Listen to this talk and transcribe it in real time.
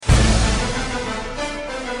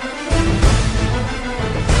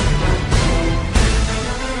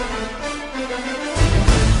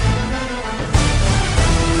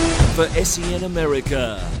For SEN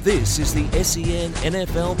America, this is the SEN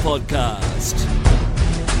NFL Podcast.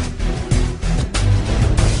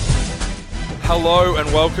 Hello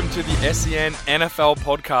and welcome to the SEN NFL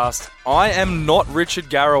Podcast. I am not Richard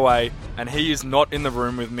Garraway and he is not in the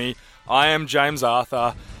room with me. I am James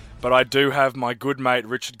Arthur, but I do have my good mate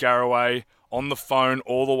Richard Garraway on the phone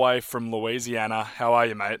all the way from Louisiana. How are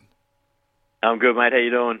you, mate? I'm good, mate. How you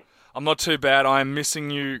doing? I'm not too bad. I am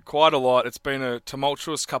missing you quite a lot. It's been a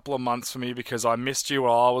tumultuous couple of months for me because I missed you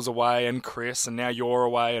while I was away and Chris, and now you're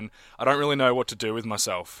away, and I don't really know what to do with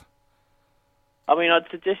myself. I mean, I'd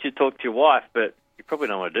suggest you talk to your wife, but you probably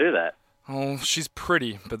don't want to do that. Oh, she's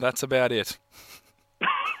pretty, but that's about it.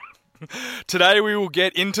 Today we will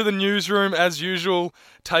get into the newsroom as usual,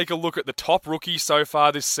 take a look at the top rookies so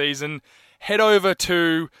far this season, head over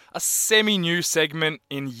to a semi-new segment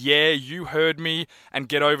in Yeah, You Heard Me, and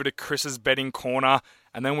get over to Chris's betting corner,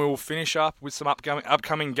 and then we will finish up with some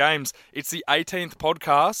upcoming games. It's the 18th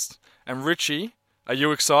podcast, and Richie, are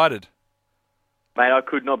you excited? Mate, I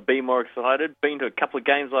could not be more excited. Been to a couple of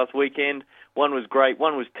games last weekend. One was great,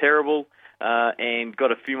 one was terrible, and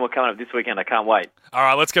got a few more coming up this weekend. I can't wait. All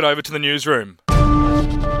right, let's get over to the newsroom.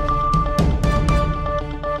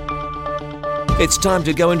 It's time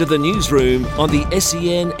to go into the newsroom on the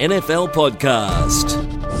SEN NFL Podcast.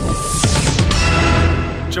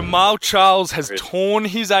 Jamaal Charles has torn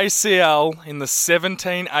his ACL in the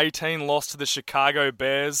 17-18 loss to the Chicago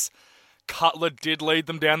Bears. Cutler did lead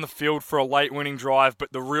them down the field for a late winning drive,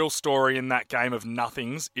 but the real story in that game of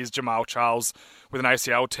nothings is Jamaal Charles with an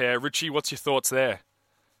ACL tear. Richie, what's your thoughts there?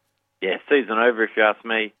 Yeah, season over if you ask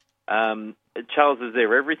me. Charles is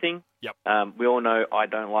their everything. Yep. We all know I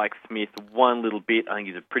don't like Smith one little bit. I think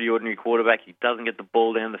he's a pretty ordinary quarterback. He doesn't get the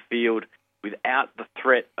ball down the field. Without the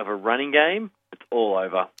threat of a running game, it's all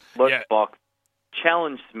over. Let's box.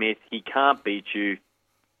 Challenge Smith. He can't beat you.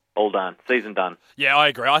 All done. Season done. Yeah, I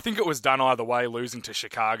agree. I think it was done either way, losing to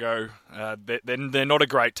Chicago. They're not a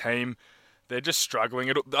great team. They're just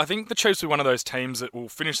struggling. I think the Chiefs will be one of those teams that will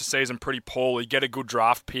finish the season pretty poorly, get a good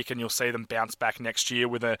draft pick, and you'll see them bounce back next year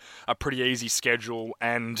with a pretty easy schedule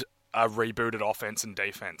and a rebooted offense and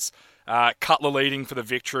defense. Cutler leading for the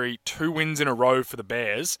victory, 2 wins in a row for the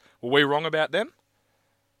Bears. Were we wrong about them?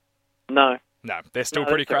 No. No, they're still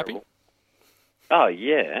pretty crappy? Terrible. Oh,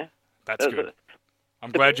 yeah. That's good.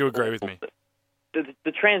 I'm glad you agree with me.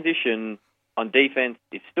 The transition on defense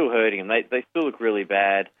is still hurting them. They still look really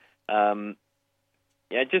bad.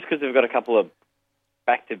 Just because they've got a couple of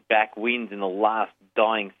back-to-back wins in the last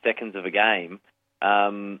dying seconds of a game,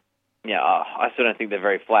 I still don't think they're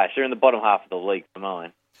very flash. They're in the bottom half of the league for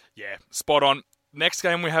mine. Yeah, spot on. Next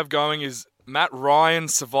game we have going is Matt Ryan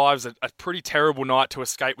survives a pretty terrible night to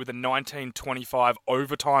escape with a 19-25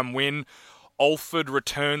 overtime win. Alford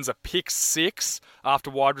returns a pick 6 after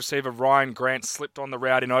wide receiver Ryan Grant slipped on the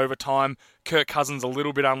route in overtime. Kirk Cousins a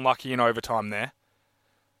little bit unlucky in overtime there.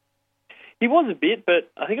 He was a bit,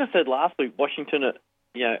 but I think I said last week, Washington,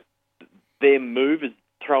 their move is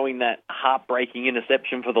throwing that heartbreaking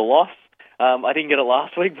interception for the loss. I didn't get it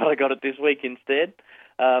last week, but I got it this week instead.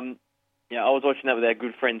 I was watching that with our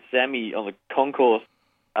good friend Sammy on the concourse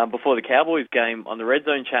before the Cowboys game on the Red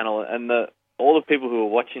Zone channel, and all the people who were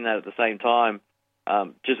watching that at the same time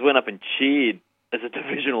just went up and cheered as a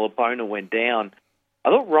divisional opponent went down. I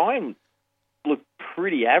thought Ryan looked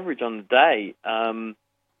pretty average on the day,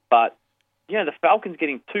 but the Falcons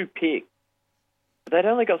getting 2 picks. They'd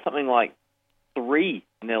only got something like 3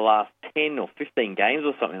 in their last 10 or 15 games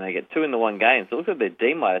or something. They get 2 in the one game. So it looks like their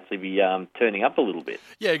D might actually be turning up a little bit.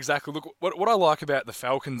 Yeah, exactly. Look, what I like about the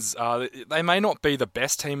Falcons, they may not be the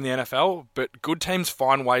best team in the NFL, but good teams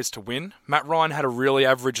find ways to win. Matt Ryan had a really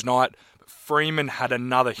average night. Freeman had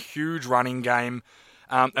another huge running game.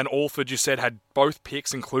 And Alford, you said, had both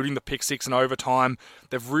picks, including the pick 6 in overtime.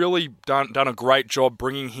 They've really done a great job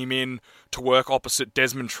bringing him in to work opposite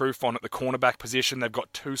Desmond Trufant at the cornerback position. They've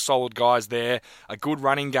got 2 solid guys there, a good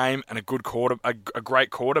running game and a great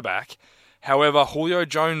quarterback. However, Julio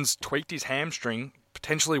Jones tweaked his hamstring,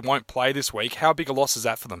 potentially won't play this week. How big a loss is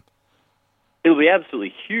that for them? It'll be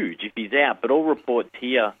absolutely huge if he's out, but all reports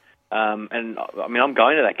here, I'm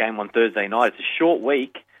going to that game on Thursday night. It's a short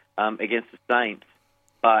week against the Saints.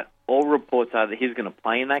 But all reports are that he's going to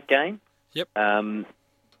play in that game. Yep. And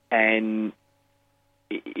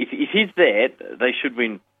if he's there, they should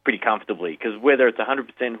win pretty comfortably. Because whether it's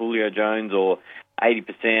 100% Julio Jones or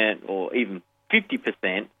 80% or even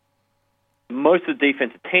 50%, most of the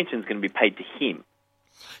defense attention is going to be paid to him.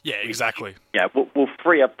 Yeah, exactly. Yeah, we'll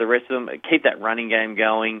free up the rest of them, keep that running game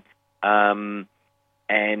going, and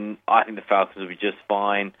I think the Falcons will be just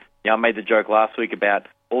fine. I made the joke last week about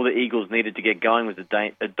all the Eagles needed to get going was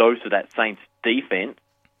a dose of that Saints defense.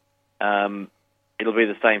 It'll be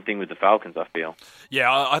the same thing with the Falcons, I feel.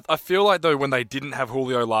 Yeah, I feel like, though, when they didn't have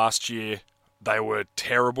Julio last year, they were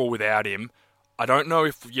terrible without him. I don't know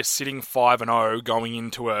if you're sitting 5-0 going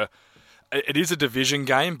into it is a division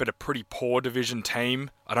game, but a pretty poor division team.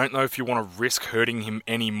 I don't know if you want to risk hurting him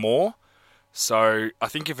anymore. So I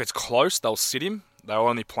think if it's close, they'll sit him. They'll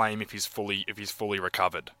only play him if he's fully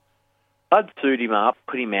recovered. I'd suit him up,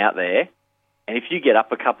 put him out there, and if you get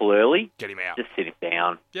up a couple early, get him out. Just sit him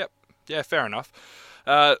down. Yep. Yeah, fair enough.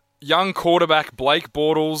 Young quarterbacks Blake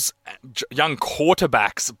Bortles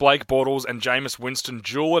and Jameis Winston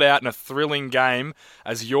duel it out in a thrilling game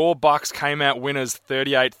as your Bucks came out winners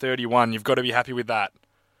 38-31. You've got to be happy with that.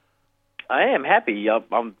 I am happy.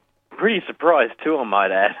 I'm pretty surprised too, I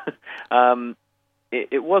might add.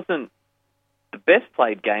 It wasn't the best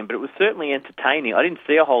played game, but it was certainly entertaining. I didn't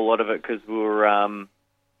see a whole lot of it because we were,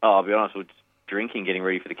 I'll be honest, we were just drinking, getting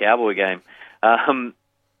ready for the Cowboy game.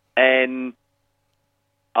 And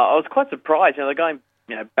I was quite surprised. They're going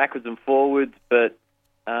backwards and forwards, but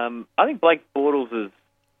I think Blake Bortles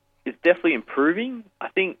is definitely improving. I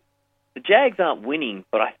think the Jags aren't winning,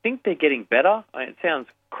 but I think they're getting better. It sounds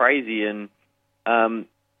crazy, and for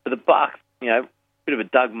the Bucks, bit of a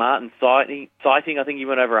Doug Martin sighting. I think he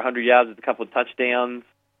went over 100 yards with a couple of touchdowns.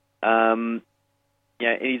 And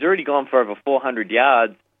he's already gone for over 400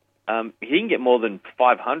 yards. He didn't get more than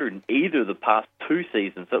 500 in either of the past 2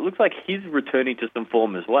 seasons, so it looks like he's returning to some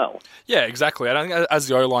form as well. Yeah, exactly. I think as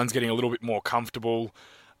the O-line's getting a little bit more comfortable,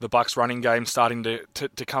 the Bucks' running game starting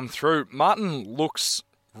to come through, Martin looks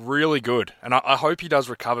really good, and I hope he does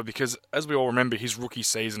recover because, as we all remember, his rookie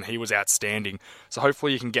season, he was outstanding. So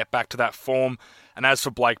hopefully he can get back to that form. And as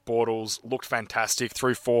for Blake Bortles, looked fantastic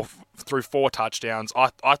through four touchdowns.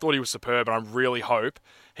 I thought he was superb, and I really hope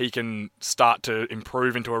he can start to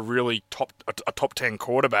improve into a really top 10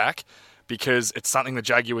 quarterback because it's something the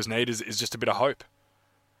Jaguars need is just a bit of hope.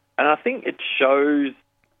 And I think it shows,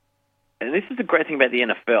 and this is the great thing about the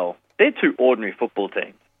NFL, they're 2 ordinary football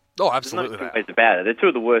teams. Oh, absolutely. There's no two ways about it. They're 2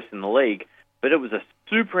 of the worst in the league, but it was a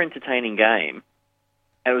super entertaining game,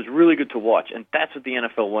 and it was really good to watch, and that's what the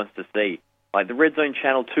NFL wants to see. Like the Red Zone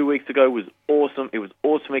channel 2 weeks ago was awesome. It was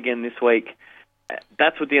awesome again this week.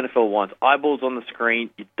 That's what the NFL wants. Eyeballs on the screen.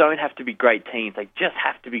 You don't have to be great teams. They just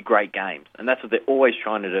have to be great games, and that's what they're always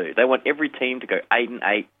trying to do. They want every team to go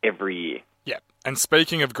 8-8 every year. Yeah, and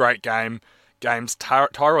speaking of great games,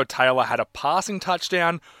 Tyrod Taylor had a passing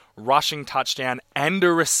touchdown, rushing touchdown, and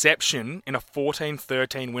a reception in a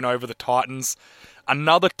 14-13 win over the Titans.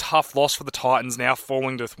 Another tough loss for the Titans, now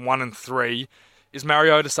falling to 1-3. Is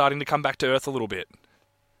Mariota starting to come back to earth a little bit?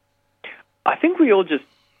 I think we all just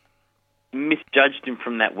misjudged him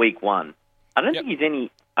from that week 1. I don't think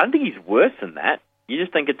he's worse than that. You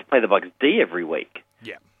just don't get to play the Bucs D every week.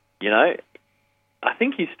 Yeah. I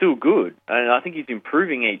think he's still good, and I think he's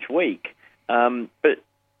improving each week. But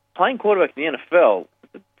playing quarterback in the NFL,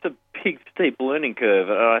 it's a big, steep learning curve,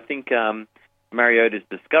 and I think Mariota's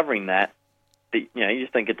discovering that you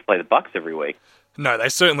just don't get to play the Bucs every week. No, they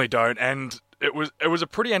certainly don't, and it was a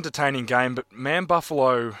pretty entertaining game, but man,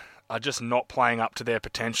 Buffalo are just not playing up to their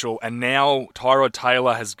potential, and now Tyrod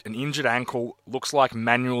Taylor has an injured ankle. Looks like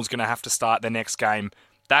Manuel's going to have to start their next game.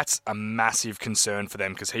 That's a massive concern for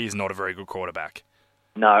them because he's not a very good quarterback.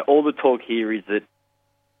 No, all the talk here is that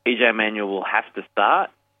EJ Manuel will have to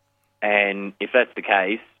start, and if that's the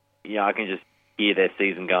case, I can just hear their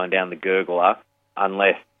season going down the gurgler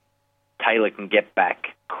unless Taylor can get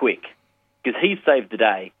back quick. Because he saved the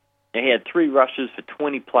day. He had 3 rushes for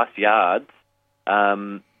 20-plus yards.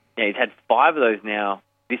 He's had 5 of those now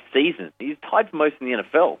this season. He's tied for most in the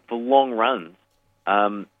NFL for long runs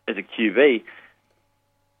as a QB.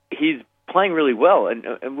 He's playing really well,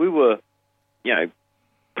 and we were,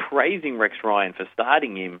 praising Rex Ryan for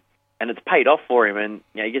starting him, and it's paid off for him. And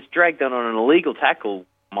he gets dragged down on an illegal tackle,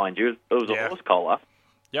 mind you. It was a horse collar.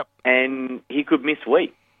 Yep. And he could miss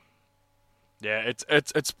weeks. Yeah,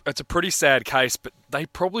 it's a pretty sad case, but they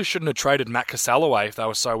probably shouldn't have traded Matt Callaway if they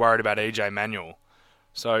were so worried about EJ Manuel.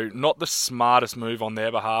 So not the smartest move on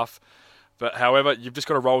their behalf. But however, you've just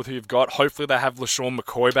got to roll with who you've got. Hopefully they have LaShawn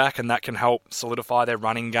McCoy back, and that can help solidify their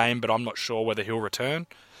running game, but I'm not sure whether he'll return.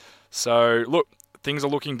 So, look, things are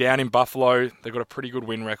looking down in Buffalo. They've got a pretty good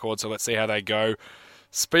win record, so let's see how they go.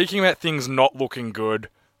 Speaking about things not looking good,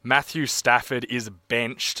 Matthew Stafford is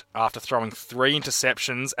benched after throwing 3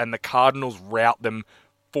 interceptions, and the Cardinals rout them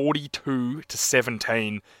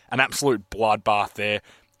 42-17. An absolute bloodbath there.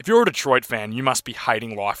 If you're a Detroit fan, you must be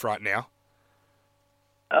hating life right now.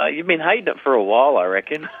 You've been hating it for a while, I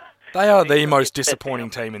reckon. They are the most disappointing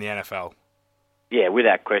team in the NFL. Yeah,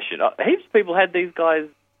 without question. Heaps of people had these guys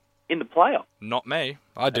in the playoff. Not me.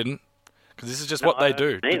 I didn't. Because this is just what they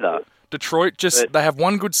do. Neither. Detroit they have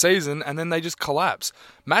one good season and then they just collapse.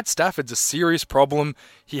 Matt Stafford's a serious problem.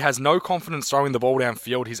 He has no confidence throwing the ball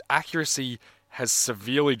downfield. His accuracy has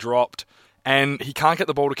severely dropped. And he can't get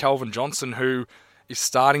the ball to Calvin Johnson, who is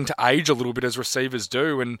starting to age a little bit as receivers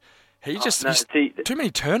do. And he too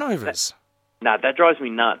many turnovers. That drives me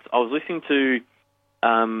nuts. I was listening to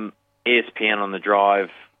ESPN on the drive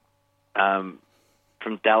from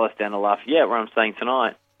Dallas down to Lafayette, where I'm staying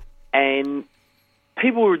tonight, and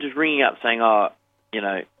people were just ringing up saying,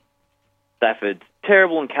 Stafford's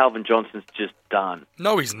terrible and Calvin Johnson's just done.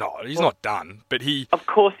 No, he's not. He's not done. But Of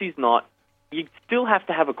course he's not. You still have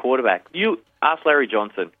to have a quarterback. You ask Larry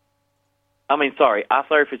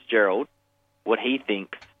Fitzgerald what he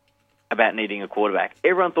thinks about needing a quarterback.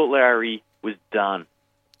 Everyone thought Larry was done.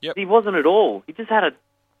 Yep. He wasn't at all. He just had an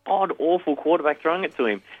odd, awful quarterback throwing it to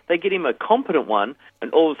him. They get him a competent one,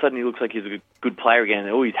 and all of a sudden he looks like he's a good player again.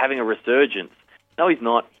 Oh, he's having a resurgence. No, he's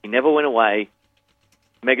not. He never went away.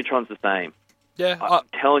 Megatron's the same. Yeah, I'm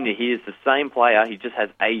telling you, he is the same player. He just has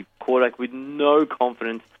a quarterback with no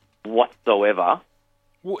confidence whatsoever.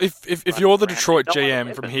 Well, if you're the Detroit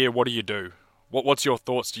GM from here, what do you do? What's your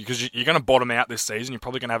thoughts? Because you're going to bottom out this season. You're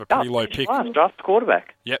probably going to have a pretty low pick. Draft the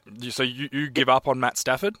quarterback. Yep. So you give up on Matt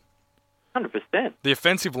Stafford? 100%. The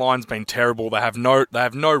offensive line's been terrible. They have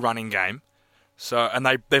no running game. And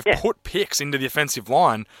they've put picks into the offensive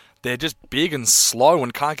line. They're just big and slow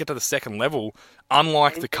and can't get to the second level,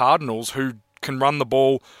 unlike the Cardinals, who can run the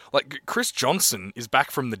ball. Like, Chris Johnson is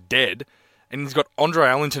back from the dead, and he's got Andre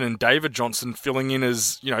Ellington and David Johnson filling in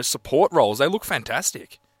as, support roles. They look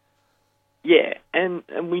fantastic. Yeah, and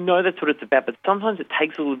we know that's what it's about, but sometimes it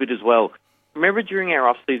takes a little bit as well. Remember during our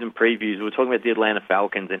off-season previews, we were talking about the Atlanta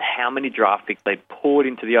Falcons and how many draft picks they poured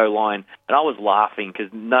into the O-line, and I was laughing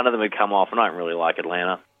because none of them had come off, and I don't really like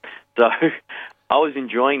Atlanta. So I was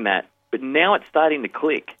enjoying that, but now it's starting to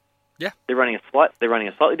click. Yeah, they're running a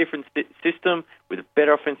slightly different system with a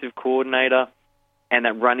better offensive coordinator, and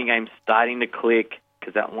that running game's starting to click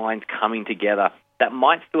because that line's coming together. That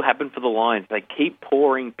might still happen for the Lions. They keep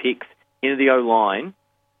pouring picks into the O-line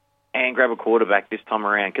and grab a quarterback this time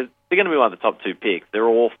around because they're going to be one of the top two picks. They're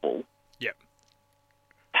awful. Yep.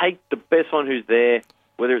 Take the best one who's there,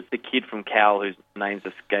 whether it's the kid from Cal whose name's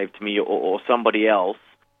escaped me or somebody else.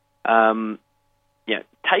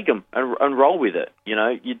 Take them and roll with it.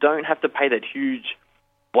 You don't have to pay that huge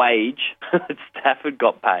wage that Stafford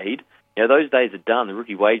got paid. Those days are done. The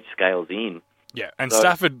rookie wage scale's in. Yeah, and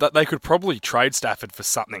Stafford, they could probably trade Stafford for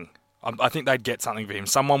something. I think they'd get something for him.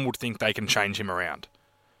 Someone would think they can change him around.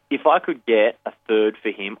 If I could get a third for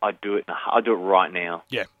him, I'd do it. I'd do it right now.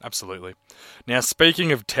 Yeah, absolutely. Now,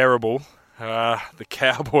 speaking of terrible, the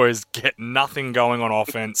Cowboys get nothing going on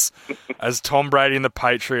offense as Tom Brady and the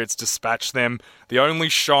Patriots dispatch them. The only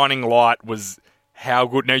shining light was how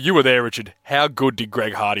good... Now, you were there, Richard. How good did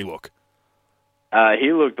Greg Hardy look?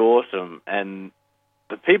 He looked awesome, and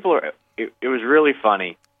the people... It was really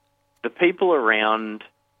funny. The people around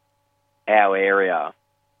our area,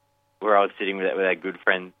 where I was sitting with our good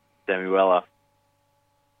friend Sammy Weller,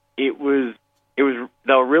 they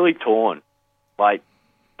were really torn. Like,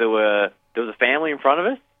 there was a family in front of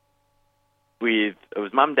us it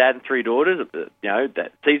was mum, dad, and three daughters,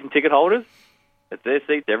 that season ticket holders. It's their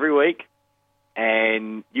seats every week.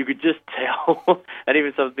 And you could just tell, and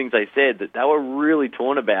even some things they said, that they were really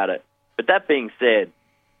torn about it. But that being said,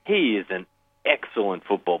 he is an excellent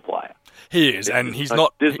football player. He is, and he's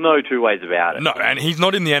not... There's no two ways about it. No, and he's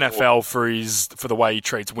not in the NFL for the way he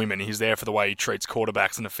treats women. He's there for the way he treats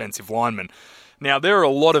quarterbacks and offensive linemen. Now, there are a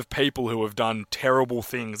lot of people who have done terrible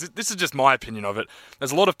things. This is just my opinion of it.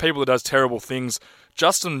 There's a lot of people who does terrible things.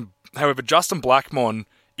 However, Justin Blackmon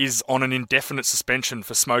is on an indefinite suspension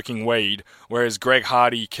for smoking weed, whereas Greg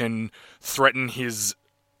Hardy can threaten his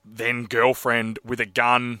then-girlfriend with a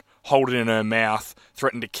gun, hold it in her mouth,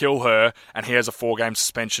 threaten to kill her, and he has a 4-game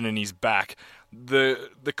suspension in his back. The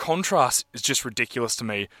contrast is just ridiculous to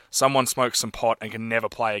me. Someone smokes some pot and can never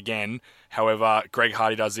play again. However, Greg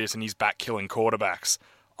Hardy does this and he's back killing quarterbacks.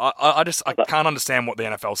 I can't understand what the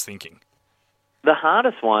NFL's thinking. The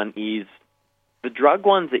hardest one is the drug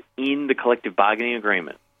ones are in the collective bargaining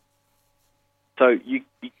agreement. So you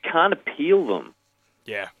can't appeal them.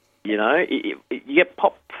 Yeah. You get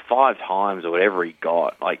popped 5 times or whatever he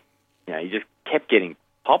got. He just kept getting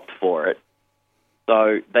popped for it.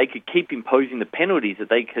 So they could keep imposing the penalties that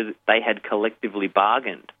they had collectively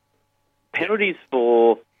bargained. Penalties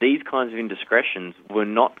for these kinds of indiscretions were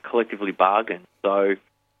not collectively bargained. So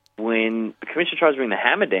when the commissioner tries to bring the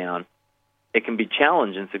hammer down, it can be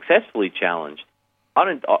challenged and successfully challenged.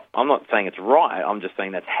 I'm not saying it's right. I'm just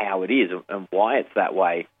saying that's how it is and why it's that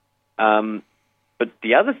way. But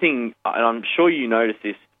the other thing, and I'm sure you noticed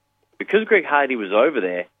this, because Greg Hardy was over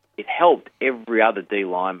there, it helped every other D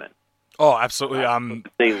lineman. Oh, absolutely. The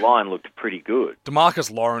D line looked pretty good.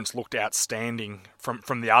 DeMarcus Lawrence looked outstanding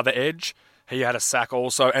from the other edge. He had a sack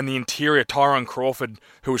also. And the interior, Tyrone Crawford,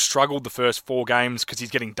 who has struggled the first 4 games because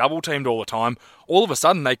he's getting double-teamed all the time, all of a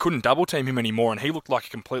sudden they couldn't double-team him anymore, and he looked like a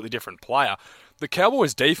completely different player. The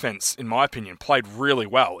Cowboys' defense, in my opinion, played really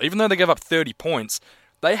well. Even though they gave up 30 points,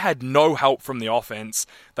 they had no help from the offense.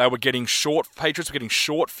 Patriots were getting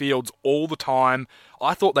short fields all the time.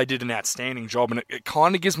 I thought they did an outstanding job, and it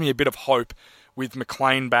kind of gives me a bit of hope with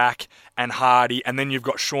McLean back and Hardy, and then you've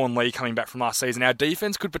got Sean Lee coming back from last season. Our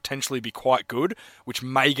defense could potentially be quite good, which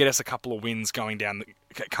may get us a couple of wins coming down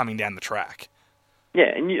the track.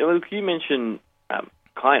 Yeah, and you mentioned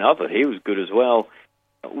McLean. I thought he was good as well.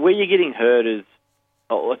 Where you're getting hurt is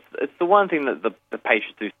it's the one thing that the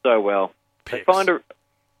Patriots do so well. Picks.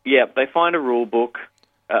 They find a rule book,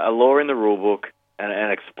 a law in the rule book, and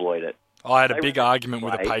exploit it. I had a big argument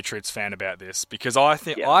with a Patriots fan about this because I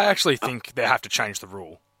actually think they have to change the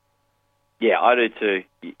rule. Yeah, I do too.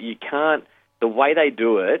 You can't. The way they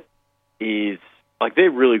do it is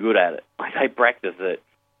they're really good at it. They practice it.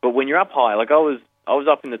 But when you're up high, I was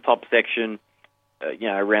up in the top section,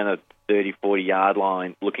 around the 30, 40 yard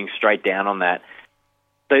line, looking straight down on that.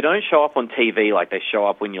 They don't show up on TV like they show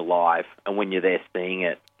up when you're live and when you're there seeing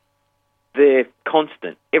it. They're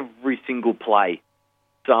constant. Every single play,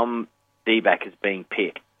 some D-back is being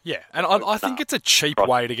picked. Yeah, and I think it's a cheap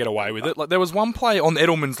way to get away with it. There was one play on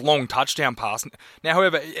Edelman's long touchdown pass. Now,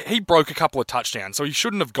 however, he broke a couple of touchdowns, so he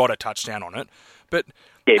shouldn't have got a touchdown on it. But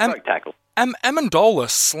he broke tackle. Amendola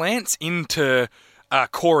slants into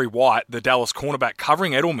Corey White, the Dallas cornerback,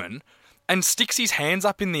 covering Edelman, and sticks his hands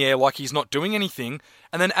up in the air like he's not doing anything.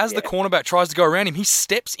 And then as the cornerback tries to go around him, he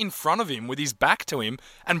steps in front of him with his back to him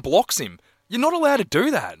and blocks him. You're not allowed to do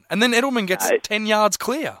that. And then Edelman gets 10 yards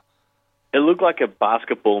clear. It looked like a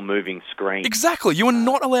basketball moving screen. Exactly. You are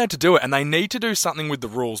not allowed to do it, and they need to do something with the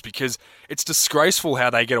rules because it's disgraceful how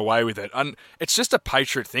they get away with it. And it's just a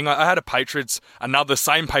Patriot thing. I had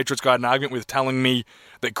same Patriots guy had an argument with telling me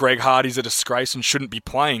that Greg Hardy's a disgrace and shouldn't be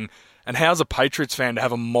playing. And how's a Patriots fan to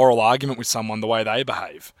have a moral argument with someone the way they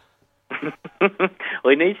behave? Well,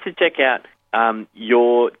 he needs to check out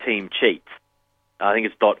Your Team Cheats. I think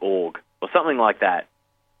it's .org or something like that.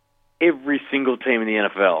 Every single team in the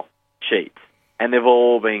NFL cheats, and they've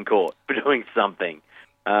all been caught for doing something.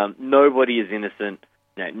 Nobody is innocent.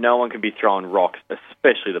 No one can be throwing rocks,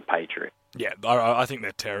 especially the Patriots. Yeah, I think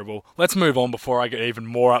they're terrible. Let's move on before I get even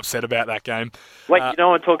more upset about that game. Wait, you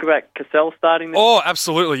don't want to talk about Cassell starting this? Oh,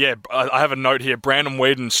 absolutely, yeah. I have a note here. Brandon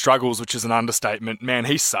Whedon struggles, which is an understatement. Man,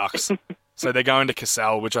 he sucks. So they're going to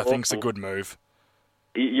Cassell, which I think is a good move.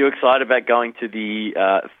 You excited about going to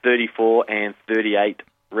the 34 and 38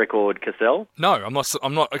 record Cassell? No,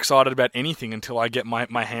 I'm not excited about anything until I get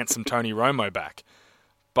my handsome Tony Romo back.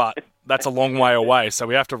 But that's a long way away, so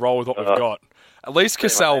we have to roll with what we've got. At least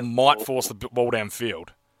Cassell might force the ball downfield.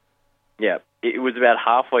 Yeah, it was about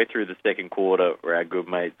halfway through the second quarter where our good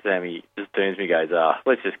mate Sammy just turns to me and goes,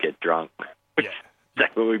 let's just get drunk. Yeah.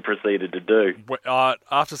 That's what we proceeded to do.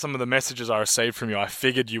 After some of the messages I received from you, I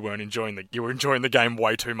figured you were enjoying the game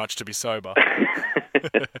way too much to be sober.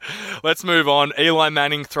 Let's move on. Eli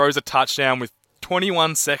Manning throws a touchdown with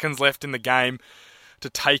 21 seconds left in the game to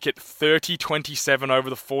take it 30-27 over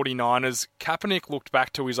the 49ers. Kaepernick looked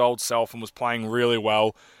back to his old self and was playing really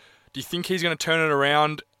well. Do you think he's going to turn it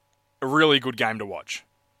around? A really good game to watch.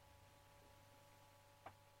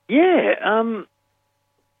 Yeah,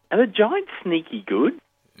 are the Giants sneaky good?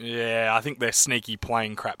 Yeah, I think they're sneaky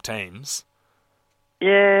playing crap teams.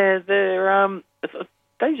 Yeah, they're it's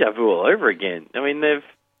deja vu all over again. I mean, they've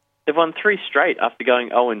won 3 straight after going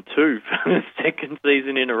 0-2 for the second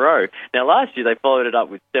season in a row. Now, last year they followed it up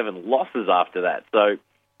with 7 losses after that, so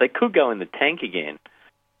they could go in the tank again.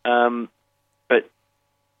 But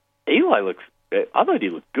Eli I thought he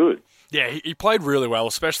looked good. Yeah, he played really well,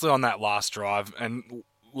 especially on that last drive. And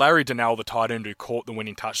Larry Donnell, the tight end who caught the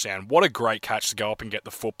winning touchdown, what a great catch to go up and get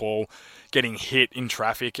the football, getting hit in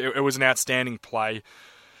traffic. It was an outstanding play.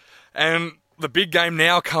 And the big game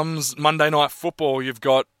now comes Monday Night Football. You've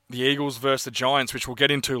got the Eagles versus the Giants, which we'll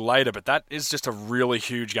get into later, but that is just a really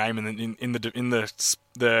huge game in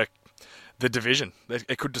the division.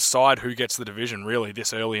 It could decide who gets the division really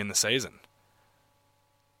this early in the season.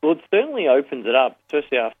 Well, it certainly opens it up,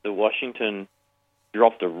 especially after Washington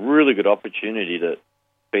dropped a really good opportunity to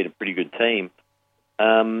beat a pretty good team.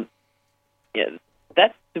 That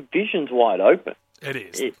division's wide open. It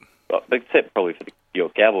is. Except probably for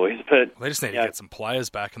York Cowboys. But they just need to get some players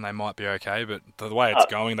back, and they might be okay. But the way it's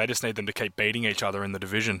going, they just need them to keep beating each other in the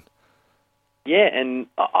division. Yeah, and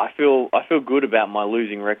I feel good about my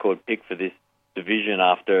losing record pick for this division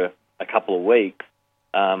after a couple of weeks.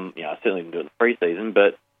 I certainly didn't do it in the preseason,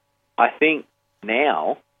 but I think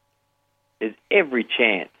now there's every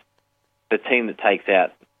chance the team that takes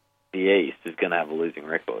out the East is going to have a losing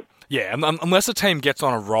record. Yeah, unless a team gets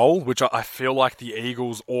on a roll, which I feel like the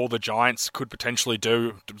Eagles or the Giants could potentially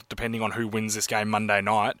do, depending on who wins this game Monday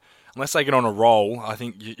night. Unless they get on a roll, I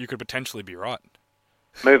think you could potentially be right.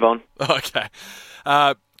 Move on. Okay.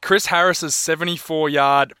 Chris Harris's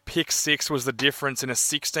 74-yard pick six was the difference in a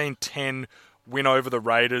 16-10 win over the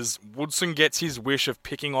Raiders. Woodson gets his wish of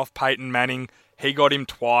picking off Peyton Manning. He got him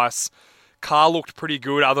twice. Carr looked pretty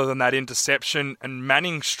good other than that interception, and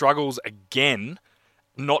Manning struggles again,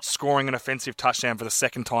 not scoring an offensive touchdown for the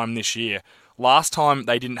second time this year. Last time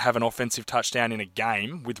they didn't have an offensive touchdown in a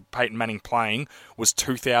game with Peyton Manning playing was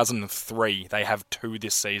 2003. They have 2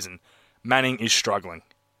 this season. Manning is struggling.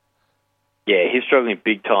 Yeah, he's struggling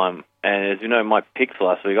big time. And as you know, my picks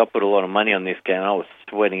last week, I put a lot of money on this game, and I was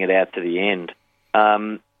sweating it out to the end.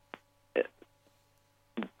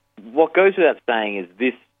 What goes without saying is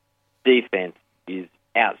this defense is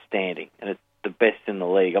outstanding, and it's the best in the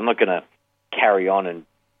league. I'm not going to carry on and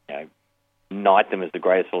knight them as the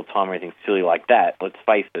greatest of all time or anything silly like that. Let's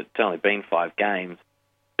face it, it's only been 5 games.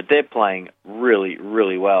 But they're playing really,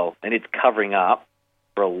 really well, and it's covering up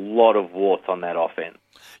for a lot of warts on that offense.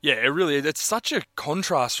 Yeah, it's such a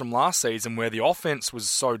contrast from last season where the offense was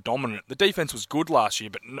so dominant. The defense was good last year,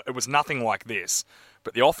 but it was nothing like this.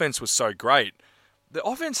 But the offense was so great. The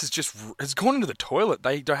offense has gone into the toilet.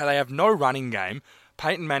 They have no running game.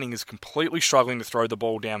 Peyton Manning is completely struggling to throw the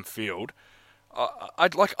ball downfield.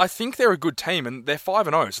 I think they're a good team, and they're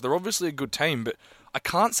 5-0, so they're obviously a good team, but I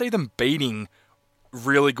can't see them beating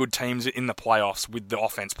really good teams in the playoffs with the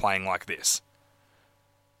offense playing like this.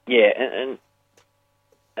 Yeah,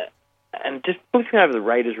 and just looking over the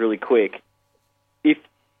Raiders really quick, if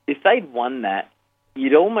they'd won that,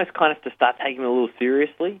 you'd almost kind of have to start taking them a little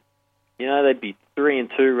seriously. They'd be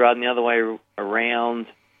 3-2 rather than the other way around.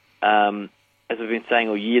 As we've been saying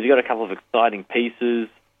all year, they've got a couple of exciting pieces.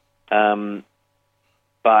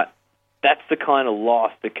 But that's the kind of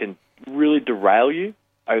loss that can really derail you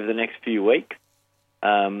over the next few weeks.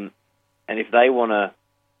 And if they want to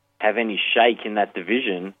have any shake in that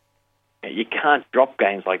division, you can't drop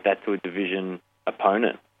games like that to a division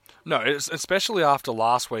opponent. No, especially after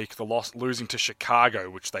last week, losing to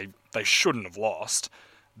Chicago, which they shouldn't have lost.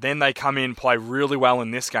 Then they come in, play really well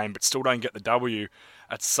in this game, but still don't get the W.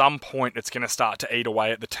 At some point, it's going to start to eat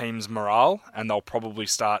away at the team's morale, and they'll probably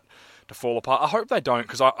start to fall apart. I hope they don't,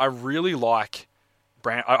 because I really like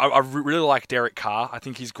I really like Derek Carr. I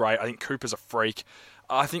think he's great. I think Cooper's a freak.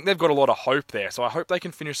 I think they've got a lot of hope there, so I hope they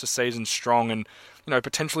can finish the season strong and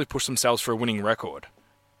potentially push themselves for a winning record.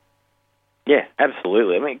 Yeah,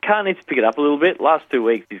 absolutely. I mean, Carr needs to pick it up a little bit. Last 2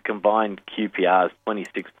 weeks, his combined QPR is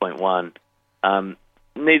 26.1.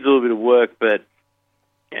 Needs a little bit of work, but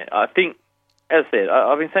yeah, I think, as I said,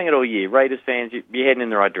 I've been saying it all year, Raiders fans, you're heading in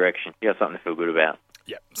the right direction. You got something to feel good about.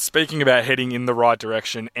 Yeah. Speaking about heading in the right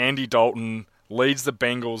direction, Andy Dalton leads the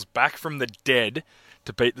Bengals back from the dead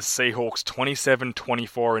to beat the Seahawks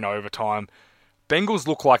 27-24 in overtime. Bengals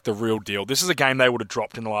look like the real deal. This is a game they would have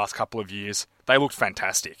dropped in the last couple of years. They looked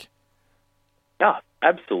fantastic. Yeah,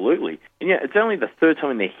 absolutely. And yeah, it's only the third time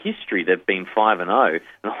in their history they've been 5-0. And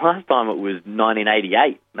the last time it was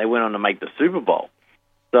 1988. They went on to make the Super Bowl.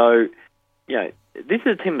 So, this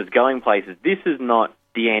is a team that's going places. This is not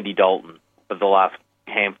the Andy Dalton of the last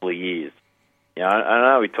handful of years. I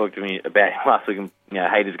know we talked to me about last week, and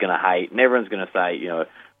haters going to hate, and everyone's going to say,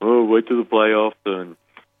 wait till the playoffs, and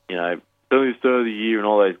it's only the start of the year, and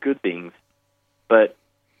all those good things. But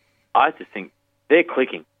I just think they're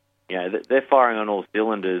clicking. They're firing on all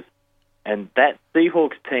cylinders, and that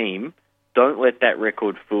Seahawks team, don't let that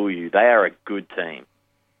record fool you. They are a good team.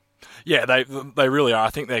 Yeah, they really are. I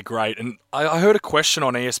think they're great. And I heard a question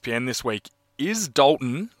on ESPN this week. Is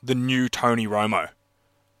Dalton the new Tony Romo?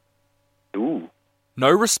 Ooh. No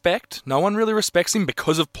respect. No one really respects him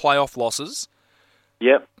because of playoff losses.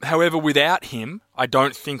 Yep. However, without him, I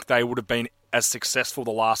don't think they would have been as successful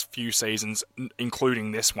the last few seasons,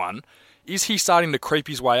 including this one. Is he starting to creep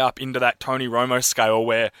his way up into that Tony Romo scale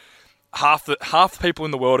where half the people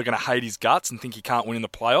in the world are going to hate his guts and think he can't win in the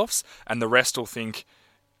playoffs, and the rest will think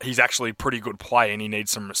he's actually a pretty good player and he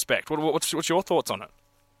needs some respect? What's your thoughts on it?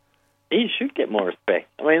 He should get more respect.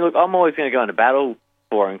 I mean, look, I'm always going to go into battle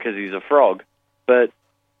for him because he's a frog, but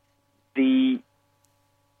the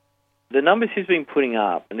numbers he's been putting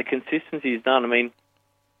up and the consistency he's done, I mean,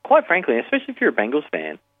 quite frankly, especially if you're a Bengals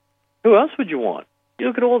fan, who else would you want? You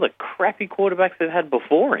look at all the crappy quarterbacks they've had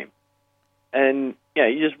before him, and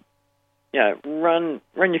you just run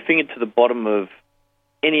your finger to the bottom of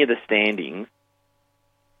any of the standings,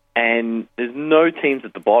 and there's no teams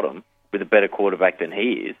at the bottom with a better quarterback than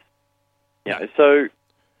he is. So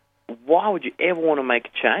why would you ever want to make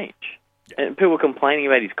a change? Yeah. And people are complaining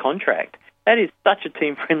about his contract. That is such a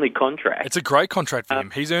team-friendly contract. It's a great contract for him.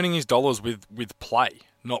 He's earning his dollars with play,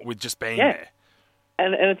 not with just being there.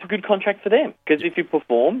 And it's a good contract for them, because if he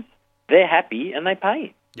performs, they're happy and they pay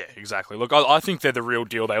him. Yeah, exactly. Look, I think they're the real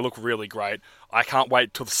deal. They look really great. I can't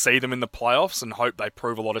wait to see them in the playoffs and hope they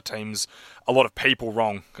prove a lot of people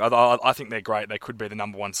wrong. I think they're great. They could be the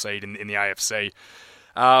number one seed in the AFC.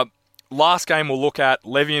 Last game we'll look at,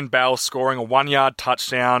 Le'Veon Bell scoring a 1-yard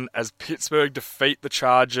touchdown as Pittsburgh defeat the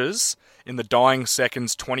Chargers in the dying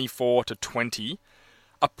seconds, 24-20.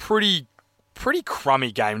 A pretty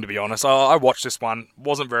crummy game, to be honest. I watched this one.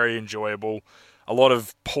 Wasn't very enjoyable. A lot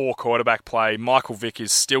of poor quarterback play. Michael Vick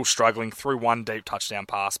is still struggling through one deep touchdown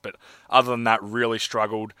pass, but other than that, really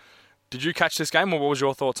struggled. Did you catch this game, or what was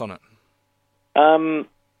your thoughts on it?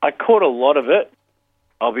 I caught a lot of it.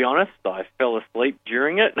 I'll be honest, I fell asleep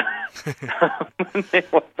during it and then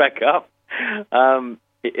woke back up.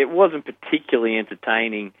 It wasn't particularly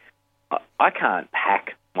entertaining. I can't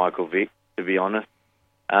hack Michael Vick, to be honest.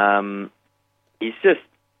 He's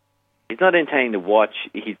not entertaining to watch.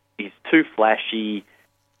 He's too flashy.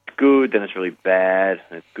 It's good, then it's really bad.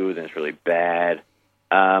 And it's good, then it's really bad.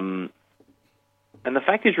 And the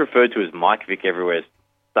fact he's referred to as Mike Vick everywhere is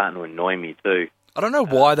starting to annoy me too. I don't know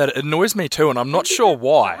why that annoys me too, and I'm not sure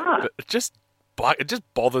why. But it just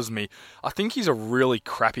bothers me. I think he's a really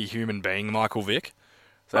crappy human being, Michael Vick.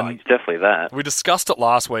 He's definitely that. We discussed it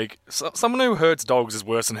last week. Someone who hurts dogs is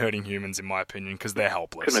worse than hurting humans, in my opinion, because they're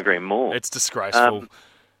helpless. Couldn't agree more. It's disgraceful.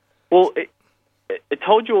 It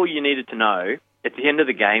told you all you needed to know. At the end of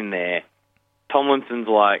the game there, Tomlinson's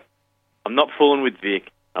like, I'm not fooling with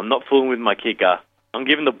Vic. I'm not fooling with my kicker. I'm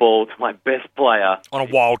giving the ball to my best player. On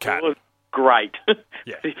a wildcat. Great.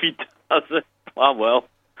 Yeah. If he does it,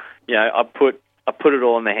 I put it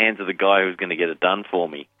all in the hands of the guy who's going to get it done for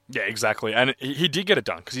me. Yeah, exactly. And he did get it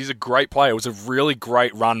done because he's a great player. It was a really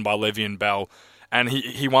great run by Le'Veon Bell, and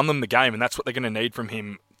he won them the game, and that's what they're going to need from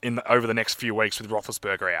him over the next few weeks with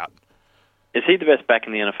Roethlisberger out. Is he the best back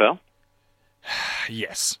in the NFL?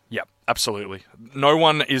 Yes. Yep. Absolutely. No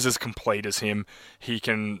one is as complete as him. He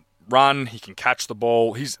can run. He can catch the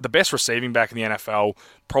ball. He's the best receiving back in the NFL,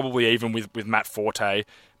 probably even with Matt Forte,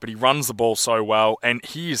 but he runs the ball so well, and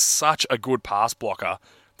he is such a good pass blocker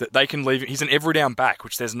that they can leave. He's an every down back,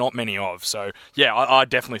 which there's not many of. So, yeah, I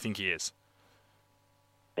definitely think he is.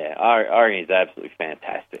 Yeah, I reckon he's absolutely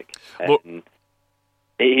fantastic. Look, and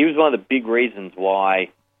he was one of the big reasons why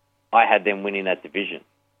I had them winning that division.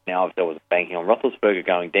 Now, obviously, I was banking on Roethlisberger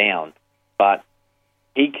going down, but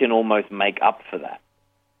he can almost make up for that.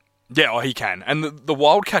 Yeah, he can. And the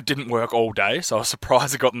Wildcat didn't work all day, so I was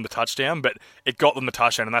surprised it got them the touchdown, but it got them the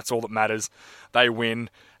touchdown, and that's all that matters. They win,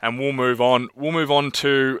 and we'll move on. We'll move on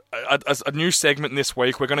to a new segment this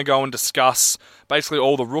week. We're going to go and discuss basically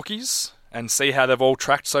all the rookies and see how they've all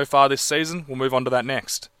tracked so far this season. We'll move on to that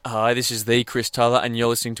next. Hi, this is the Chris Tyler, and you're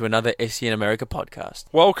listening to another SEN America podcast.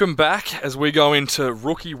 Welcome back as we go into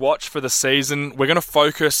Rookie Watch for the season. We're going to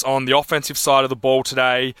focus on the offensive side of the ball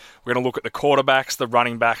today. We're going to look at the quarterbacks, the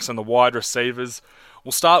running backs, and the wide receivers.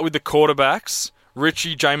 We'll start with the quarterbacks.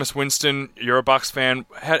 Richie, Jameis Winston, you're a Bucs fan.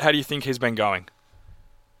 How do you think he's been going?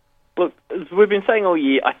 Look, as we've been saying all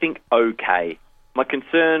year, I think okay. My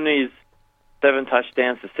concern is 7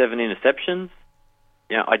 touchdowns to 7 interceptions.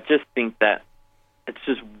 I just think that it's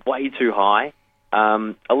just way too high.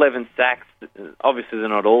 11 sacks, obviously they're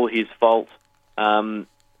not all his fault. And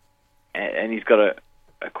he's got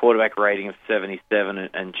a quarterback rating of 77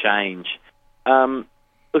 and change.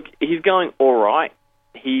 Look, he's going all right.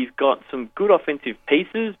 He's got some good offensive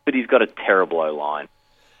pieces, but he's got a terrible O-line.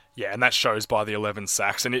 Yeah, and that shows by the 11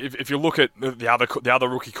 sacks. And if you look at the other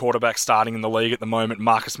rookie quarterback starting in the league at the moment,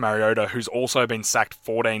 Marcus Mariota, who's also been sacked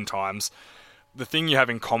 14 times, the thing you have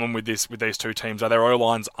in common with these two teams are their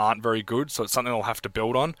O-lines aren't very good, so it's something they'll have to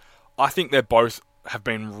build on. I think they both have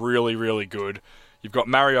been really, really good. You've got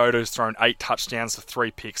Mariota who's thrown 8 touchdowns to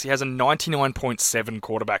 3 picks. He has a 99.7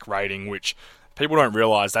 quarterback rating, which people don't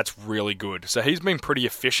realise that's really good. So he's been pretty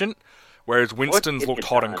efficient, whereas Winston's looked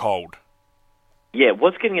hot and cold. Yeah,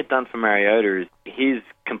 what's getting it done for Mariota is his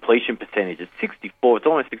completion percentage is 64. It's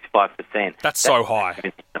almost 65%. That's so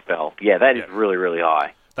high. NFL. Yeah, that is really, really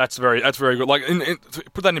high. That's very good. Like, to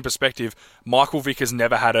put that in perspective, Michael Vick has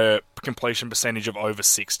never had a completion percentage of over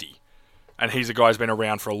 60. and he's a guy who's been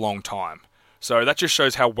around for a long time. So that just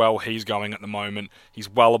shows how well he's going at the moment. He's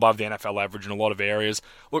well above the NFL average in a lot of areas.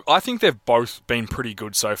 Look, I think they've both been pretty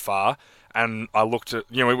good so far, and I look to,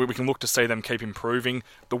 we can look to see them keep improving.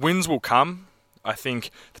 The wins will come. I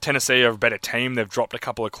think the Tennessee are a better team. They've dropped a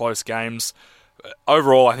couple of close games.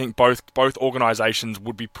 Overall, I think both organisations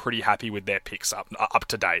would be pretty happy with their picks up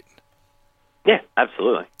to date. Yeah,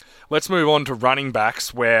 absolutely. Let's move on to running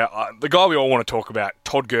backs, where the guy we all want to talk about,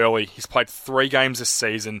 Todd Gurley. He's played 3 games this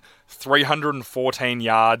season, 314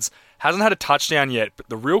 yards, hasn't had a touchdown yet, but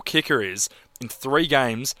the real kicker is, in 3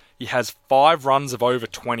 games, he has 5 runs of over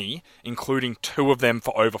 20, including 2 of them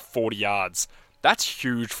for over 40 yards. That's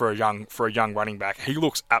huge for a young running back. He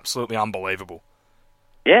looks absolutely unbelievable.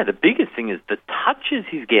 Yeah, the biggest thing is the touches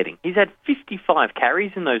he's getting. He's had 55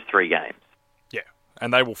 carries in those 3 games. Yeah,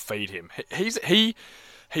 and they will feed him. He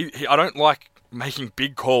I don't like making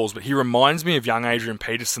big calls, but he reminds me of young Adrian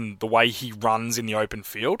Peterson, the way he runs in the open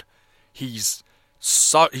field. His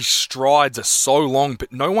strides are so long,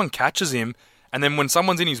 but no one catches him. And then when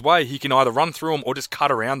someone's in his way, he can either run through them or just cut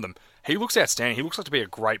around them. He looks outstanding. He looks like to be a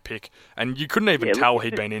great pick. And you couldn't even tell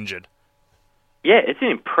he'd been injured. Yeah, it's an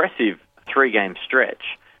impressive 3-game stretch.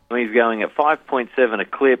 When he's going at 5.7 a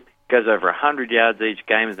clip, goes over 100 yards each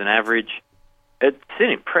game as an average. It's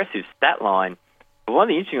an impressive stat line. But one of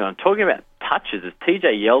the interesting ones, talking about touches, is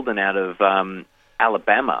TJ Yeldon out of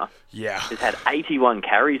Alabama. Yeah. Has had 81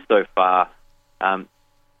 carries so far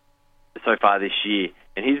this year.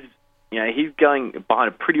 And he's going behind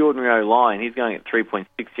a pretty ordinary O-line. He's going at 3.6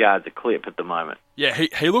 yards a clip at the moment. Yeah,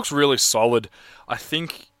 he looks really solid. I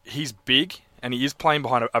think he's big, and he is playing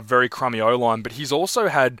behind a very crummy O-line, but he's also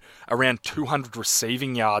had around 200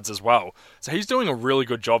 receiving yards as well. So he's doing a really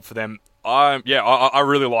good job for them. I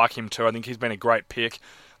really like him too. I think he's been a great pick.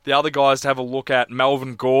 The other guys to have a look at,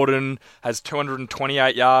 Melvin Gordon has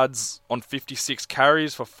 228 yards on 56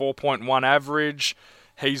 carries for 4.1 average.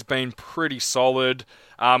 He's been pretty solid.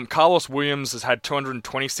 Carlos Williams has had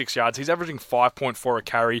 226 yards. He's averaging 5.4 a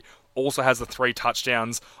carry. Also has the 3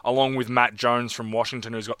 touchdowns, along with Matt Jones from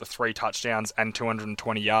Washington, who's got the 3 touchdowns and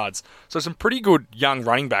 220 yards. So some pretty good young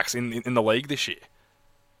running backs in the league this year.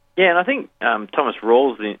 Yeah, and I think Thomas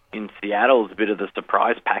Rawls in Seattle is a bit of the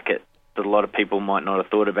surprise packet that a lot of people might not have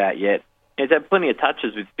thought about yet. He's had plenty of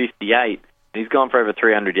touches with 58, and he's gone for over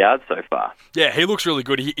 300 yards so far. Yeah, he looks really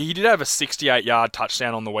good. He did have a 68-yard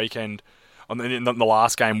touchdown on the weekend, in the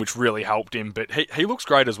last game, which really helped him. But he looks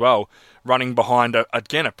great as well, running behind, a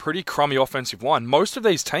pretty crummy offensive line. Most of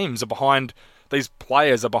these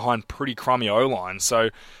players are behind pretty crummy O-line. So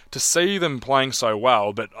to see them playing so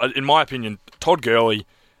well, but in my opinion, Todd Gurley,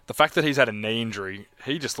 the fact that he's had a knee injury,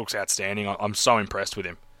 he just looks outstanding. I'm so impressed with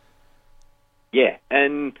him. Yeah,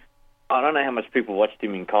 and I don't know how much people watched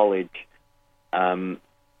him in college.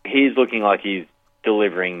 He's looking like he's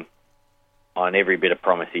delivering on every bit of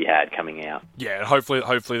promise he had coming out. Yeah, and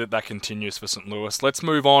hopefully that continues for St. Louis. Let's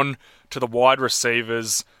move on to the wide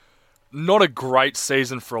receivers. Not a great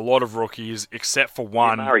season for a lot of rookies, except for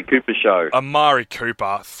one. Amari Cooper show. Amari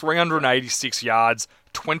Cooper, 386 yards,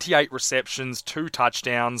 28 receptions, 2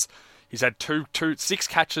 touchdowns. He's had 6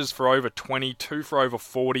 catches for over 20, 2 for over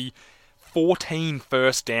 40, 14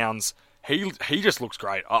 first downs. He just looks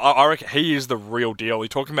great. I reckon he is the real deal. You're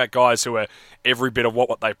talking about guys who are every bit of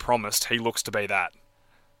what they promised. He looks to be that.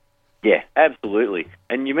 Yeah, absolutely.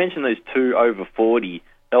 And you mentioned those 2 over 40.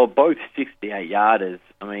 They were both 68-yarders.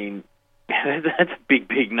 I mean, that's a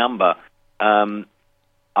big number.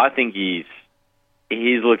 I think he's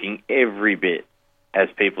looking every bit as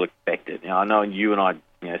people expected. I know you and I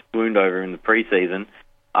swooned over in the preseason.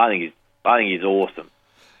 I think he's awesome.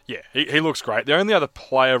 Yeah, he looks great. The only other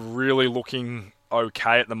player really looking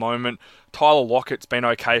okay at the moment, Tyler Lockett's been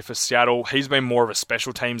okay for Seattle. He's been more of a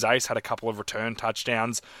special teams ace, had a couple of return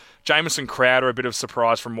touchdowns. Jamison Crowder, a bit of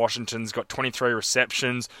surprise from Washington's got 23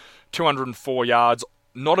 receptions, 204 yards.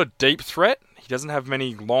 Not a deep threat. He doesn't have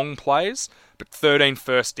many long plays, but 13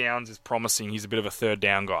 first downs is promising. He's a bit of a third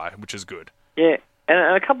down guy, which is good. Yeah,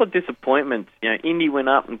 and a couple of disappointments. Indy went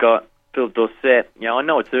up and got Phil Dorsett. I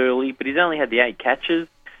know it's early, but he's only had the 8 catches.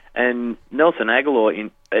 And Nelson Aguilar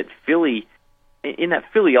in that Philly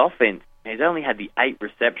offense, he's only had the 8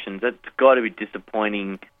 receptions. That's got to be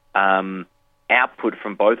disappointing output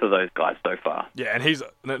from both of those guys so far. Yeah,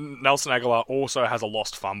 and Nelson Aguilar also has a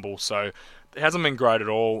lost fumble, so it hasn't been great at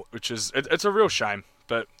all, which is it's a real shame.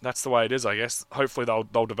 But that's the way it is, I guess. Hopefully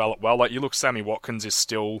they'll develop well. Like you look, Sammy Watkins is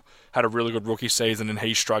still had a really good rookie season, and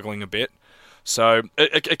he's struggling a bit. So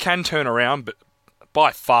it can turn around, but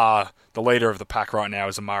by far the leader of the pack right now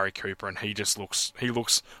is Amari Cooper, and he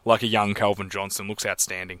looks like a young Calvin Johnson. Looks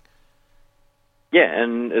outstanding.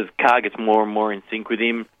 and as Carr gets more and more in sync with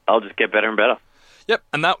him, they'll just get better and better. Yep,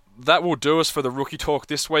 and that will do us for the rookie talk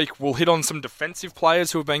this week. We'll hit on some defensive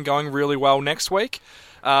players who have been going really well next week.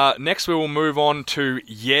 Next, we will move on to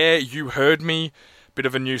Yeah, You Heard Me, bit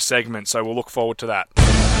of a new segment, so we'll look forward to that.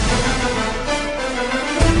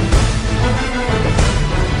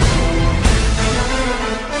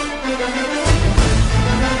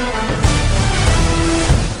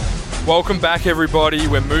 Welcome back, everybody.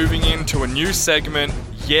 We're moving into a new segment,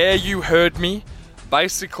 Yeah, You Heard Me.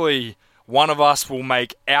 Basically, one of us will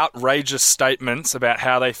make outrageous statements about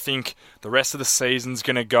how they think the rest of the season's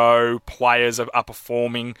going to go, players are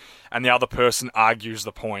performing, and the other person argues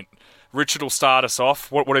the point. Richard will start us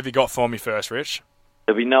off. What have you got for me first, Rich?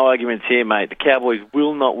 There'll be no arguments here, mate. The Cowboys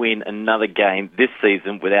will not win another game this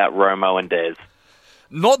season without Romo and Dez.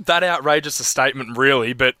 Not that outrageous a statement,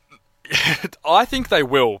 really, but I think they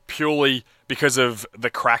will, purely because of the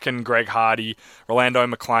Kraken, Greg Hardy, Rolando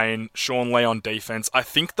McClain, Sean Lee on defense. I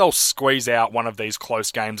think they'll squeeze out one of these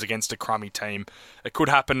close games against a crummy team. It could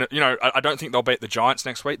happen. I don't think they'll beat the Giants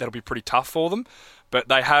next week. That'll be pretty tough for them. But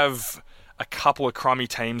they have a couple of crummy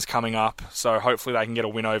teams coming up, so hopefully they can get a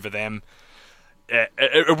win over them.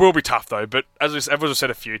 It will be tough, though. But as I've said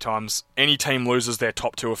a few times, any team loses their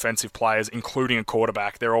top two offensive players, including a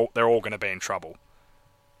quarterback, they're all going to be in trouble.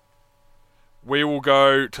 We will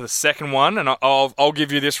go to the second one, and I'll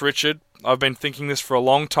give you this, Richard. I've been thinking this for a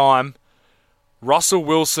long time. Russell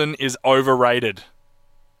Wilson is overrated.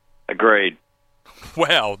 Agreed.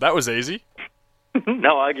 Wow, that was easy.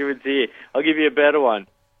 No arguments here. I'll give you a better one.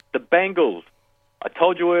 The Bengals. I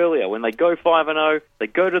told you earlier, when they go 5-0, they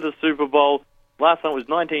go to the Super Bowl. Last time was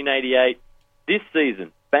 1988. This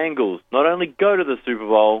season, Bengals not only go to the Super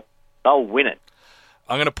Bowl, they'll win it.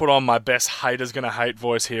 I'm going to put on my best haters going to hate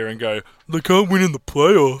voice here and go, they can't win in the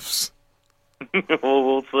playoffs. Well,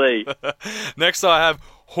 we'll see. Next I have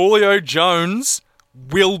Julio Jones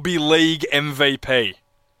will be league MVP.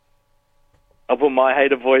 I'll put my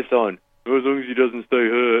hater voice on. As long as he doesn't stay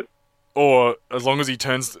hurt. Or as long as he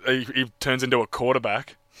turns into a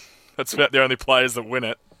quarterback. That's about the only players that win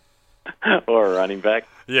it. Or a running back.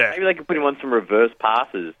 Yeah. Maybe they could put him on some reverse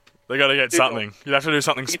passes. They got to get something. You'd have to do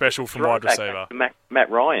something special from wide receiver. Matt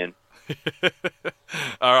Ryan.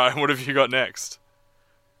 All right, what have you got next?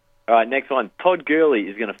 All right, next one. Todd Gurley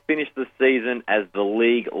is going to finish the season as the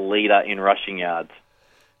league leader in rushing yards.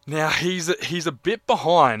 Now he's a bit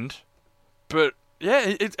behind, but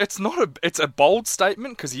yeah, it's a bold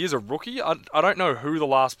statement because he is a rookie. I don't know who the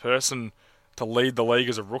last person to lead the league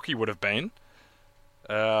as a rookie would have been.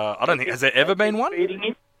 I don't think has there ever been one.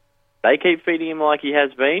 They keep feeding him like he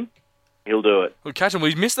has been. He'll do it. Well, catch him.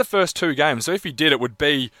 He missed the first two games, so if he did, it would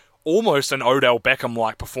be almost an Odell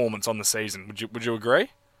Beckham-like performance on the season. Would you agree?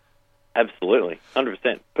 Absolutely,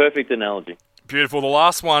 100%. Perfect analogy. Beautiful. The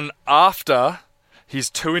last one, after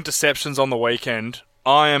his 2 interceptions on the weekend,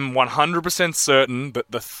 I am 100% certain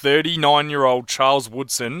that the 39-year-old Charles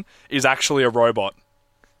Woodson is actually a robot.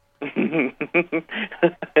 Look,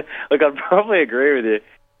 I'd probably agree with you.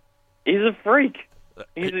 He's a freak.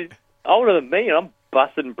 He's older than me, and I'm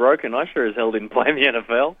busted and broken. I sure as hell didn't play in the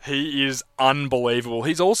NFL. He is unbelievable.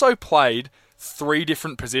 He's also played 3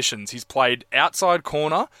 different positions. He's played outside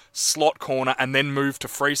corner, slot corner, and then moved to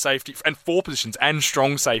free safety, and 4 positions, and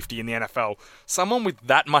strong safety in the NFL. Someone with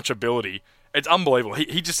that much ability, it's unbelievable.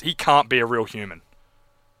 He can't be a real human.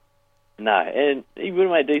 No, and he would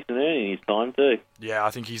have made decent earning in his time too. Yeah,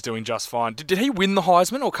 I think he's doing just fine. Did he win the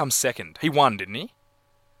Heisman or come second? He won, didn't he?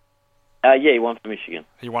 Yeah, he won for Michigan.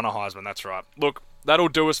 He won a Heisman, that's right. Look, that'll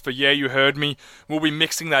do us for Yeah, You Heard Me. We'll be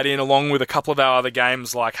mixing that in along with a couple of our other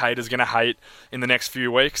games like Haters Gonna Hate in the next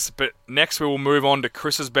few weeks. But next we will move on to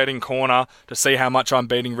Chris's betting corner to see how much I'm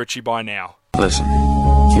beating Richie by now. Listen,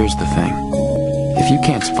 here's the thing. If you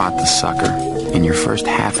can't spot the sucker in your first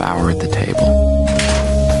half hour at the table,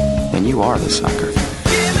 then you are the sucker.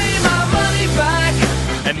 Give me my money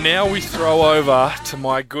back. And now we throw over to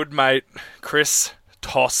my good mate, Chris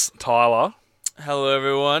Toss Tyler. Hello,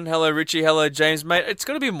 everyone. Hello, Richie. Hello, James, mate. It's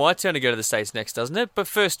got to be my turn to go to the States next, doesn't it? But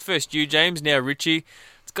first you, James, now Richie.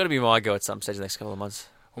 It's got to be my go at some stage the next couple of months.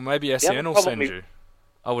 Well, maybe SEN will send you.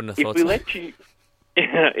 I wouldn't have thought so.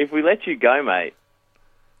 If we let you go, mate.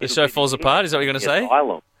 The show falls apart? Is that what you're going to say?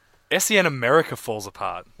 Asylum. SEN America falls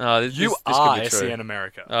apart. Oh, you are SEN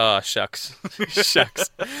America. Oh, shucks. Shucks.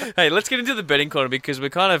 Hey, let's get into the betting corner because we're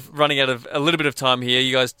kind of running out of a little bit of time here.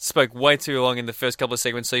 You guys spoke way too long in the first couple of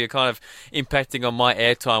segments, so you're kind of impacting on my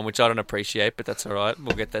airtime, which I don't appreciate, but that's all right.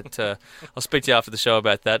 We'll get that. I'll speak to you after the show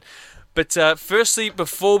about that. But firstly,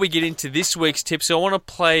 before we get into this week's tips, I want to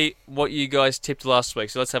play what you guys tipped last week,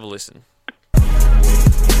 so let's have a listen.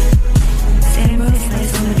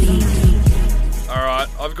 Alright,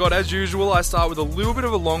 I've got, as usual, I start with a little bit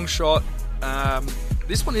of a long shot.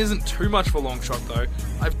 This one isn't too much of a long shot, though.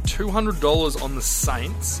 I have $200 on the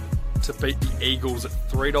Saints to beat the Eagles at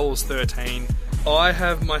 $3.13. I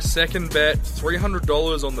have my second bet,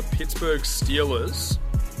 $300 on the Pittsburgh Steelers,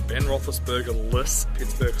 Ben Roethlisberger-less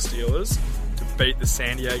Pittsburgh Steelers, to beat the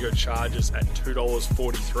San Diego Chargers at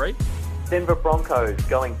 $2.43. Denver Broncos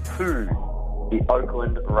going to the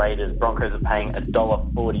Oakland Raiders. Broncos are paying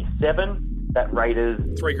 $1.47. That Raiders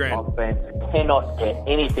 $3,000 offense cannot get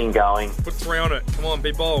anything going. Put 3 on it. Come on,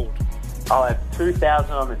 be bold. I'll have $2,000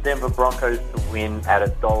 on the Denver Broncos to win at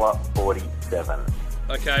 $1.47.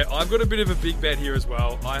 Okay, I've got a bit of a big bet here as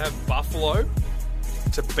well. I have Buffalo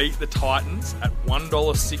to beat the Titans at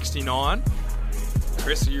 $1.69.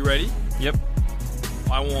 Chris, are you ready? Yep.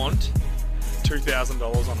 I want $2,000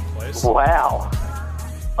 on it, please. Wow.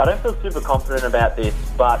 I don't feel super confident about this,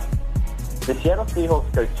 but the Seattle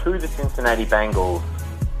Seahawks go to the Cincinnati Bengals.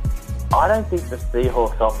 I don't think the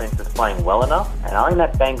Seahawks offense is playing well enough, and I think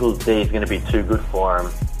that Bengals D is going to be too good for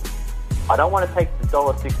them. I don't want to take the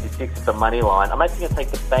 $1.66 at the money line. I'm actually going to take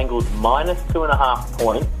the Bengals minus 2.5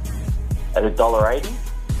 points at $1.80,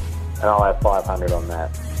 and I'll have $500 on that.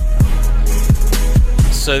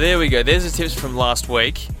 So there we go. There's the tips from last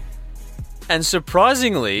week. And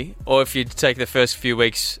surprisingly, or if you take the first few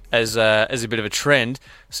weeks as a bit of a trend,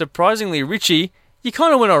 surprisingly, Richie, you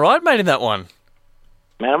kind of went all right, mate, in that one.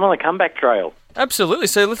 Man, I'm on the comeback trail. Absolutely.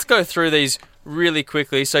 So let's go through these really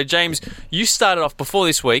quickly. So, James, you started off before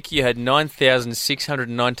this week. You had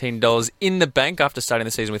 $9,619 in the bank after starting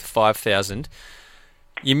the season with $5,000.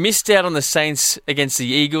 You missed out on the Saints against the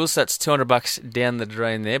Eagles. That's $200 down the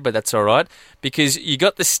drain there, but that's all right because you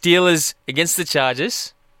got the Steelers against the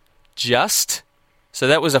Chargers. So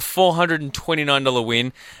that was a $429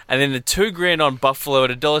 win. And then the $2,000 on Buffalo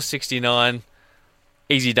at $1.69.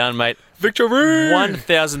 Easy done, mate. Victory!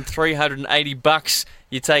 $1,380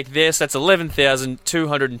 you take there. So that's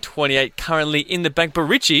 $11,228 currently in the bank. But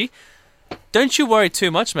Richie, don't you worry too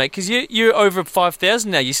much, mate, because you're over $5,000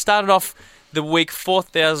 now. You started off the week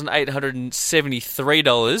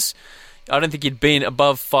 $4,873. I don't think you'd been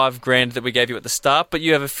above $5,000 that we gave you at the start, but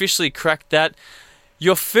you have officially cracked that.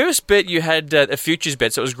 Your first bet, you had a futures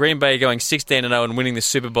bet, so it was Green Bay going 16-0 and winning the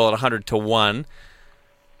Super Bowl at 100-1.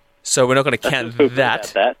 So we're not going to count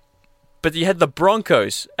that. But you had the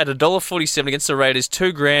Broncos at $1.47 against the Raiders,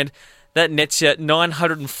 $2,000. That nets you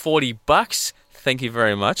 $940. Thank you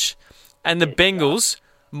very much. And the Bengals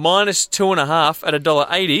minus 2.5 at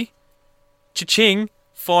 $1.80. Cha-ching,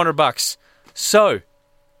 $400. So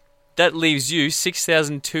that leaves you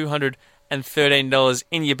 $6,213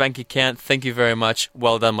 in your bank account. Thank you very much.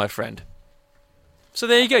 Well done, my friend. So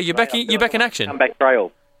there you go. You're back in action. Comeback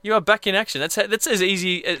trail. You are back in action. That's as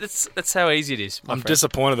easy. That's how easy it is. I'm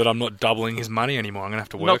disappointed that I'm not doubling his money anymore. I'm going to have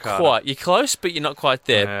to work harder. Not quite. You're close, but you're not quite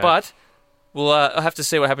there. Yeah. But we'll have to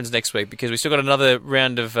see what happens next week because we still got another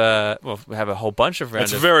round of. We have a whole bunch of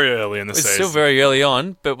rounds. It's very early in the season. It's still very early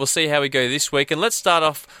on, but we'll see how we go this week. And let's start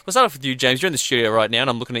off. We'll start off with you, James. You're in the studio right now, and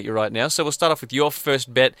I'm looking at you right now. So we'll start off with your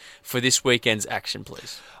first bet for this weekend's action,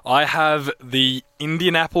 please. I have the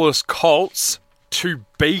Indianapolis Colts to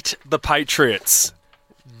beat the Patriots.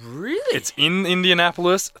 Really? It's in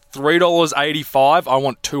Indianapolis, $3.85. I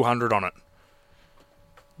want $200 on it.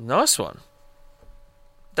 Nice one.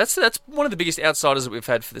 That's one of the biggest outsiders that we've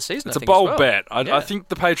had for the season. It's a bold bet. I think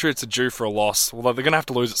the Patriots are due for a loss, although they're going to have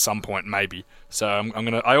to lose at some point, maybe. So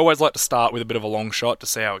I always like to start with a bit of a long shot to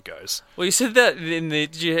see how it goes. Well, you said that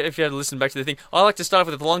if you had to listen back to the thing, I like to start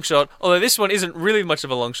with a long shot, although this one isn't really much of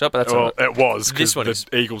a long shot, but that's all right. It was, because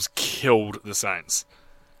the Eagles killed the Saints.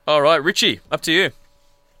 All right, Richie, up to you.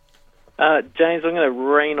 James, I'm going to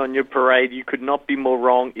rain on your parade. You could not be more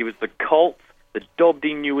wrong. It was the Colts that dobbed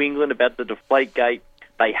in New England about the Deflategate.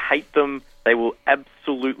 They hate them. They will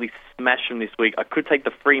absolutely smash them this week. I could take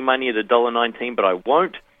the free money at $1.19, but I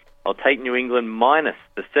won't. I'll take New England minus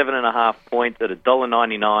the 7.5 points at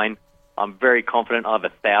 $1.99. I'm very confident I have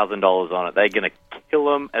 $1,000 on it. They're going to kill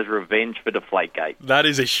them as revenge for Deflategate. That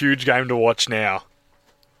is a huge game to watch now.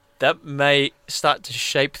 That may start to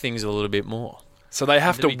shape things a little bit more. So they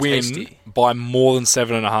have to win by more than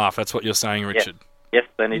 7.5. That's what you're saying, Richard. Yes,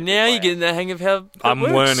 they need now you're getting the hang of how I'm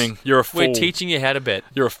works. Learning. You're a fool. We're teaching you how to bet.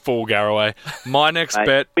 You're a fool, Garraway. My next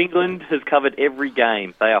bet... England has covered every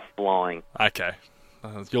game. They are flying. Okay.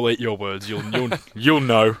 You'll eat your words. You'll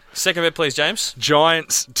know. Second bet, please, James.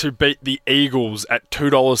 Giants to beat the Eagles at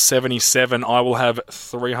 $2.77. I will have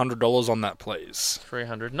 $300 on that, please.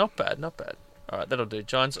 $300. Not bad. All right, that'll do.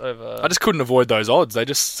 Giants over... I just couldn't avoid those odds. They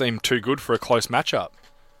just seem too good for a close matchup.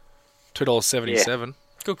 $2.77. Yeah.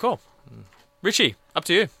 Good call. Richie, up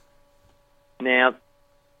to you. Now,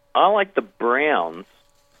 I like the Browns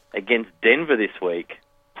against Denver this week,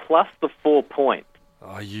 plus the 4 points.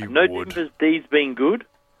 Oh, you I know would. Denver's D's been good,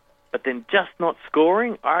 but then just not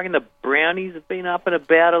scoring. I reckon the Brownies have been up and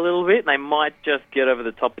about a little bit, and they might just get over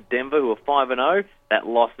the top of Denver, who are 5-0. That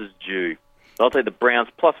loss is due. So I'll take the Browns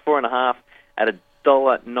plus 4.5 at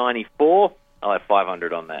 $1.94. I'll have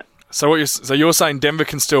 500 on that. So you're saying Denver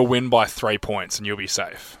can still win by 3 points and you'll be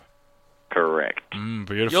safe? Correct.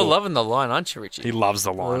 Beautiful. You're loving the line, aren't you, Richie? He loves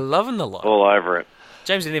the line. Loving the line. All over it.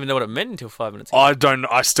 James didn't even know what it meant until 5 minutes ago.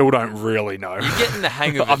 I still don't really know. You're getting the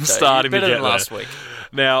hang of it, I'm starting to better get than there. last week.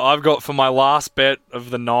 Now, I've got for my last bet of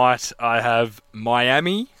the night, I have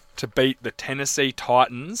Miami to beat the Tennessee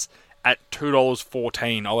Titans at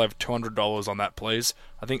 $2.14. I'll have $200 on that, please.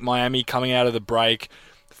 I think Miami coming out of the break,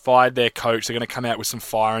 fired their coach. They're going to come out with some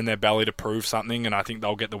fire in their belly to prove something, and I think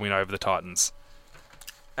they'll get the win over the Titans.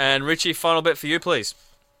 And Richie, final bet for you, please.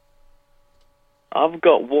 I've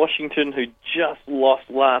got Washington, who just lost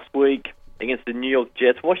last week against the New York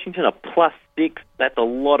Jets. Washington are plus 6. That's a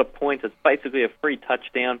lot of points. It's basically a free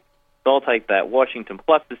touchdown. So I'll take that. Washington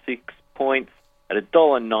plus the 6 points at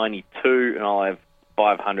 $1.92, and I'll have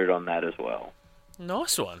 500 on that as well.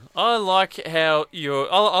 Nice one. I like how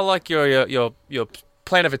I like your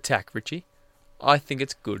plan of attack, Richie. I think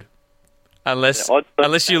it's good. Unless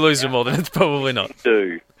you lose them all, then it's probably not.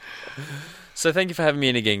 Do. So thank you for having me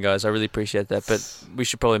in again, guys. I really appreciate that. But we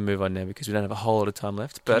should probably move on now because we don't have a whole lot of time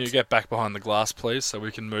left. But Can you get back behind the glass, please, so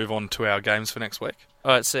we can move on to our games for next week?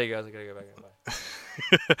 All right, see you guys. I gotta go back.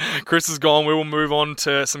 Bye. Chris is gone. We will move on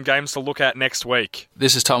to some games to look at next week.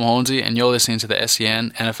 This is Tom Hornsey, and you're listening to the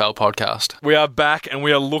SEN NFL podcast. We are back, and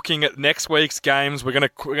we are looking at next week's games. We're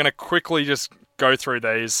gonna quickly just go through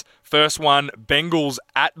these. First one, Bengals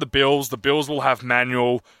at the Bills. The Bills will have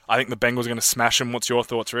Manuel. I think the Bengals are going to smash them. What's your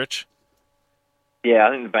thoughts, Rich? Yeah,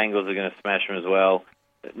 I think the Bengals are going to smash them as well.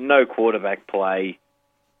 No quarterback play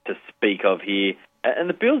to speak of here. And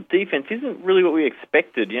the Bills' defense isn't really what we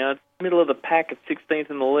expected. You know, it's middle of the pack at 16th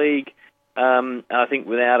in the league. And I think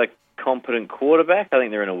without a competent quarterback, I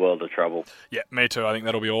think they're in a world of trouble. Yeah, me too. I think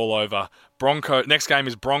that'll be all over. Next game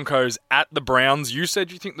is Broncos at the Browns. You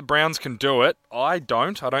said you think the Browns can do it. I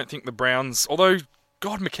don't. I don't think the Browns... Although,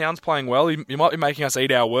 God, McCown's playing well. He might be making us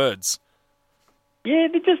eat our words. Yeah,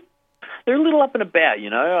 they're a little up and about, you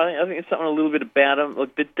know. I think there's something a little bit about them.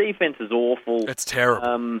 Look, the defense is awful. It's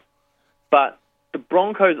terrible. But the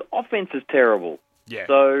Broncos' offense is terrible. Yeah.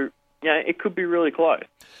 So, you know, it could be really close.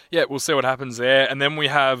 Yeah, we'll see what happens there. And then we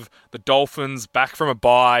have the Dolphins back from a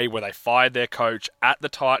bye where they fired their coach at the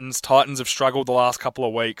Titans. Titans have struggled the last couple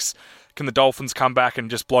of weeks. Can the Dolphins come back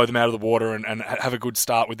and just blow them out of the water and have a good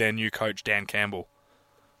start with their new coach, Dan Campbell?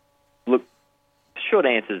 Look, the short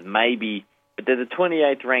answer is maybe... But they're the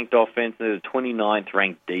 28th ranked offense, they're the 29th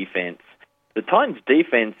ranked defense. The Titans'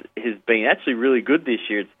 defense has been actually really good this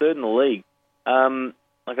year. It's third in the league. I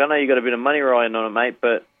know you got a bit of money riding on it, mate,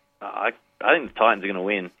 but I think the Titans are going to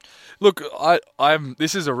win. Look,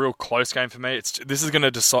 this is a real close game for me.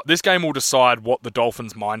 This game will decide what the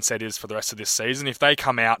Dolphins' mindset is for the rest of this season. If they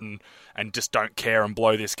come out and just don't care and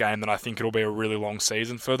blow this game, then I think it'll be a really long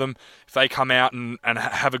season for them. If they come out and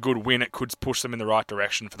have a good win, it could push them in the right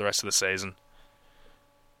direction for the rest of the season.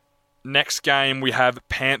 Next game, we have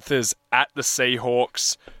Panthers at the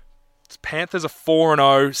Seahawks. Panthers are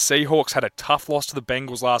 4-0. Seahawks had a tough loss to the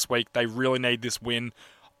Bengals last week. They really need this win.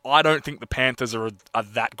 I don't think the Panthers are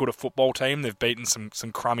that good a football team. They've beaten some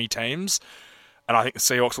crummy teams, and I think the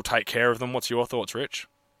Seahawks will take care of them. What's your thoughts, Rich?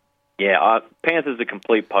 Yeah, Panthers are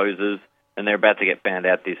complete posers, and they're about to get found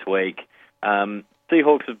out this week.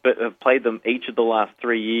 Seahawks have played them each of the last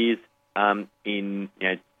 3 years in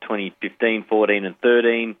 2015, 14, and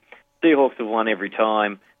 13. Seahawks have won every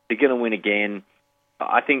time. They're going to win again.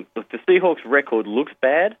 I think the Seahawks' record looks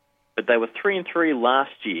bad, but they were 3-3 last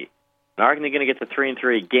year. And I reckon they're going to get to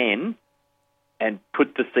 3-3 again and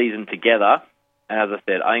put the season together. And as I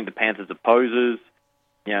said, I think the Panthers are posers.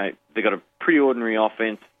 You know, they've got a pretty ordinary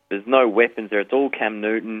offense. There's no weapons there. It's all Cam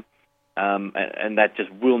Newton. And that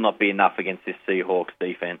just will not be enough against this Seahawks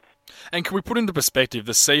defense. And can we put into perspective,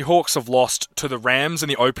 the Seahawks have lost to the Rams in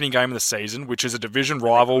the opening game of the season, which is a division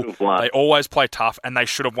rival. They always play tough, and they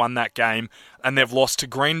should have won that game. And they've lost to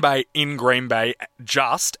Green Bay in Green Bay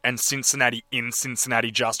just, and Cincinnati in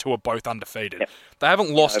Cincinnati just, who are both undefeated. Yep. They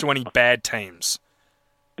haven't lost to any bad teams.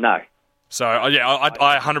 No. So, yeah,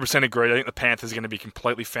 I 100% agree. I think the Panthers are going to be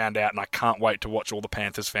completely found out, and I can't wait to watch all the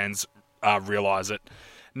Panthers fans realise it.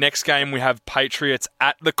 Next game, we have Patriots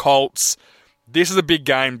at the Colts. This is a big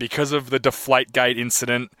game because of the Deflategate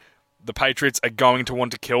incident. The Patriots are going to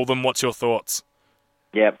want to kill them. What's your thoughts?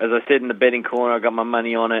 Yeah, as I said in the betting corner, I got my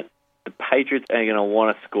money on it. The Patriots are going to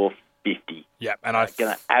want to score 50. Yeah, and they're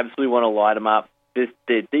going to absolutely want to light them up.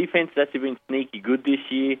 Their defense has actually been sneaky good this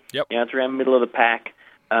year. Yep. It's around the middle of the pack.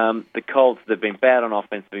 The Colts, they've been bad on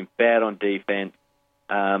offense, they've been bad on defense,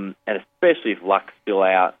 and especially if Luck's still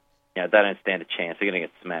out, they don't stand a chance. They're going to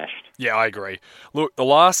get smashed. Yeah, I agree. Look, the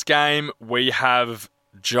last game we have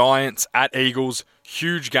Giants at Eagles.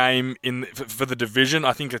 Huge game for the division.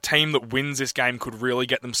 I think a team that wins this game could really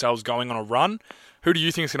get themselves going on a run. Who do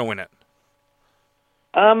you think is going to win it?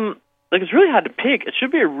 It's really hard to pick. It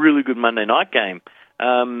should be a really good Monday night game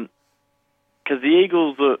because the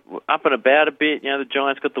Eagles are up and about a bit. The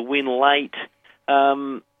Giants got the win late.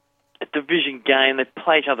 A division game. They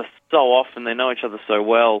play each other so often. They know each other so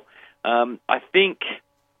well. I think,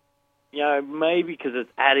 maybe because it's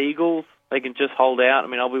at Eagles, they can just hold out. I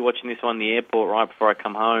mean, I'll be watching this one in the airport right before I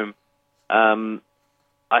come home. I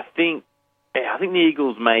think the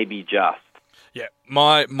Eagles maybe just. Yeah,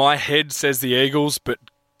 my head says the Eagles, but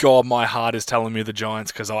God, my heart is telling me the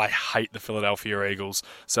Giants because I hate the Philadelphia Eagles.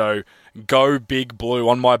 So go Big Blue.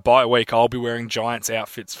 On my bye week, I'll be wearing Giants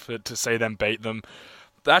outfits to see them beat them.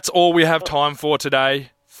 That's all we have time for today.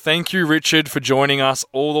 Thank you, Richard, for joining us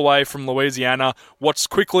all the way from Louisiana. What's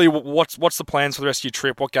the plans for the rest of your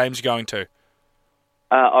trip? What games are you going to?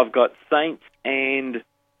 I've got Saints and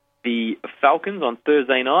the Falcons on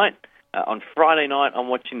Thursday night. On Friday night, I'm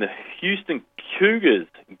watching the Houston Cougars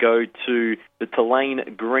go to the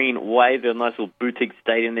Tulane Green Wave. There's a nice little boutique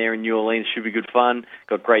stadium there in New Orleans. Should be good fun.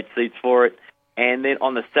 Got great seats for it. And then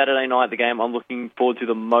on the Saturday night, the game I'm looking forward to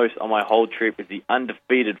the most on my whole trip is the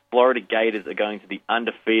undefeated Florida Gators are going to the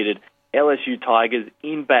undefeated LSU Tigers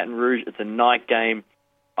in Baton Rouge. It's a night game.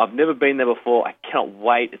 I've never been there before. I cannot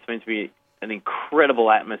wait. It's meant to be an incredible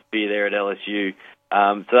atmosphere there at LSU.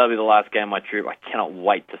 So that'll be the last game of my trip. I cannot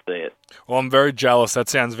wait to see it. Well, I'm very jealous. That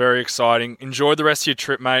sounds very exciting. Enjoy the rest of your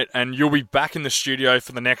trip, mate, and you'll be back in the studio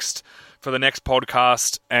for the next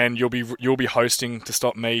podcast, and you'll be hosting to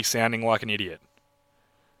stop me sounding like an idiot.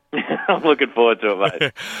 I'm looking forward to it,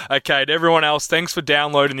 mate. Okay, to everyone else, thanks for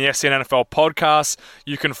downloading the SEN NFL podcast.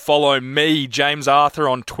 You can follow me, James Arthur,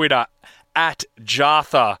 on Twitter at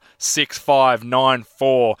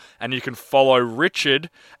Jartha6594, and you can follow Richard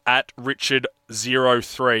at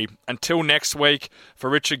Richard03. Until next week, for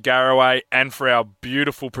Richard Garraway and for our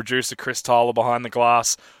beautiful producer Chris Tyler behind the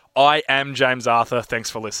glass, I am James Arthur. Thanks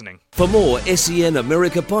for listening. For more SEN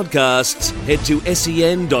America podcasts, head to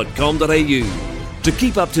sen.com.au. To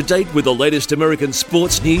keep up to date with the latest American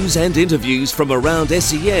sports news and interviews from around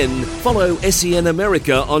SEN, follow SEN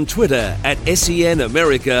America on Twitter at SEN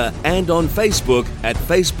America and on Facebook at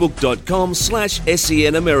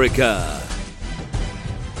facebook.com/SEN America.